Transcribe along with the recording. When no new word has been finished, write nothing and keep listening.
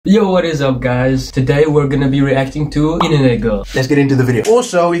Yo, what is up guys? Today we're gonna be reacting to Internet Girl. Let's get into the video.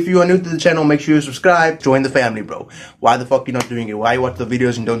 Also, if you are new to the channel, make sure you subscribe, join the family, bro. Why the fuck you not doing it? Why you watch the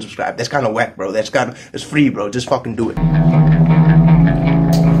videos and don't subscribe? That's kind of whack, bro. It's free, bro. Just fucking do it.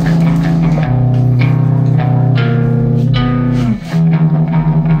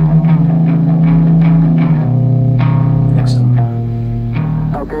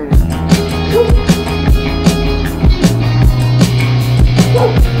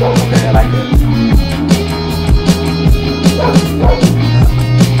 Okay, I like that.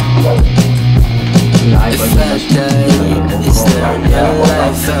 I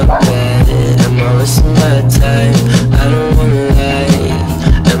don't wanna lie.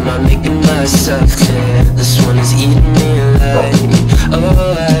 Am I making myself clear? This one is eating me alive.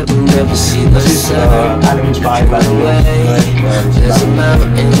 Oh, I will never see the sun. There's a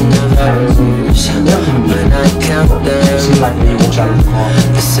mountain of arrows. When I count them,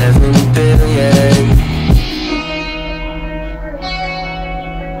 the 7 billion.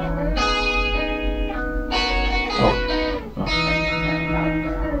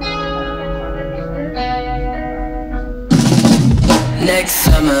 Next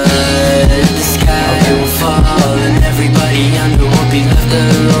summer, the sky will fall and everybody under won't be left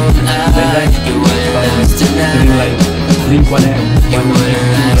alone. You wouldn't last tonight. You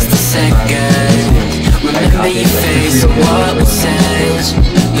wouldn't last a second. Remember your face and what was said.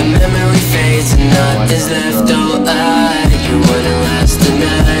 The memory fades and nothing's left. Oh, you wouldn't last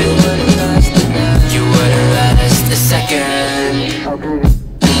tonight. You wouldn't last a second.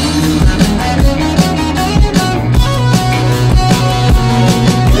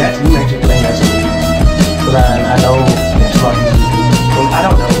 I know it's fucking. I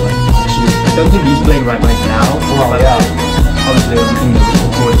don't know. I don't think he's playing right now. Well, yeah. Obviously, I'm in the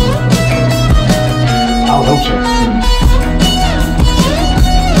recording. I would hope so.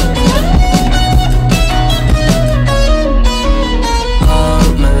 All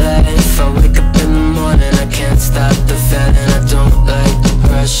my life, I wake up in the morning, I can't stop the feeling. I don't like the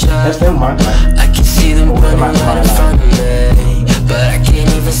pressure. That's them, man. I can see them running right in front of me, but I can't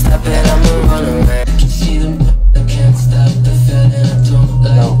even stop it. I'm a runaway. I can see them, I can't stop the feeling. I don't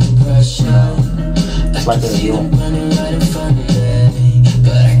like the pressure. I can see them running right in front of me,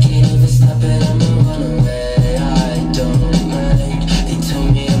 but I can't even stop it. I'm a runaway. I don't mind. They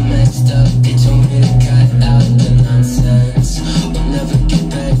told me I messed up. They told me to cut out the nonsense. We'll never get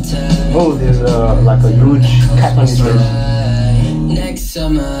better. Oh, there's like a huge cat on his face. Next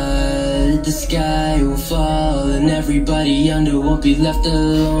summer, the sky will fall and everybody under won't be left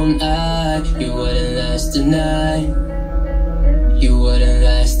alone. You wouldn't last a night. You wouldn't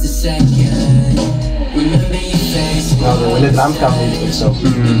last a second. Remember your face. No, when the lamp comes in, so. The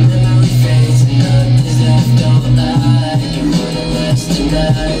memory fades and nothing's left. Oh, you wouldn't last a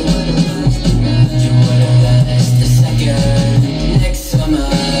night. You wouldn't last a second. Next summer,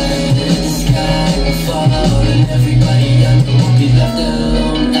 the sky will fall and everybody under won't be left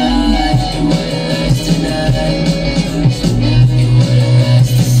alone. You wouldn't last a night. You wouldn't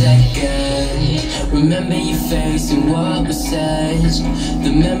last a second. Remember your face and what was said.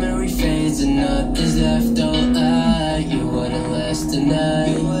 The memory fades and nothing's left. Oh, you wouldn't last a night.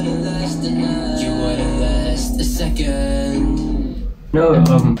 You wouldn't last a night. You wouldn't last a second.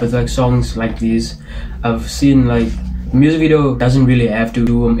 With like songs like these, I've seen like the music video doesn't really have to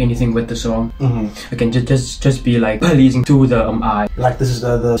do anything with the song. It can just be like pleasing to the eye. Like this is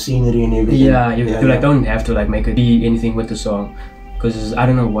the scenery and everything. Yeah, you like don't have to like make it be anything with the song, because I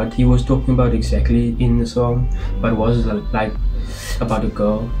don't know what he was talking about exactly in the song, but it was like about a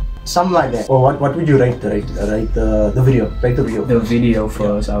girl. Something like that. Or what would you rate the video? Rate the video. The video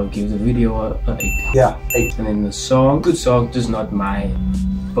first, I would give the video a 8. Yeah, 8. And then the song, good song, just not my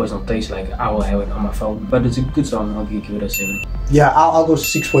personal taste. Like I will have it on my phone, but it's a good song. I'll give it a 7. Yeah, I'll go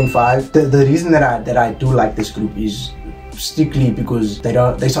 6.5. The reason that I do like this group is strictly because they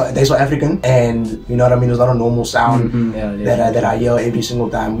so African, and you know what I mean. There's not a normal sound that I hear every single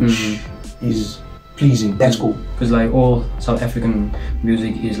time, which is pleasing. That's cool. Because like all South African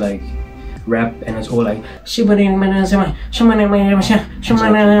music is like rap, and it's all like so all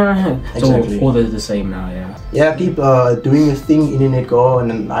the same now. Yeah, keep doing your thing, Internet Girl,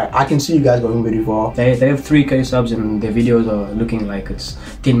 and then I can see you guys going very far. They have 3K subs and their videos are looking like it's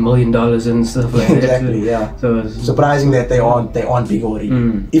 $10 million and stuff like that. Exactly, yeah. So it's surprising that they aren't big already.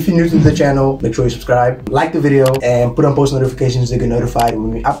 If you're new to the channel, make sure you subscribe, like the video, and put on post notifications to get notified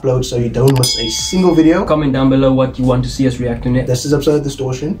when we upload so you don't miss a single video. Comment down below what you want to see us react to next. This is Absurd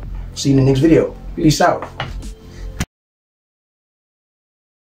Distortion. See you in the next video. Peace out.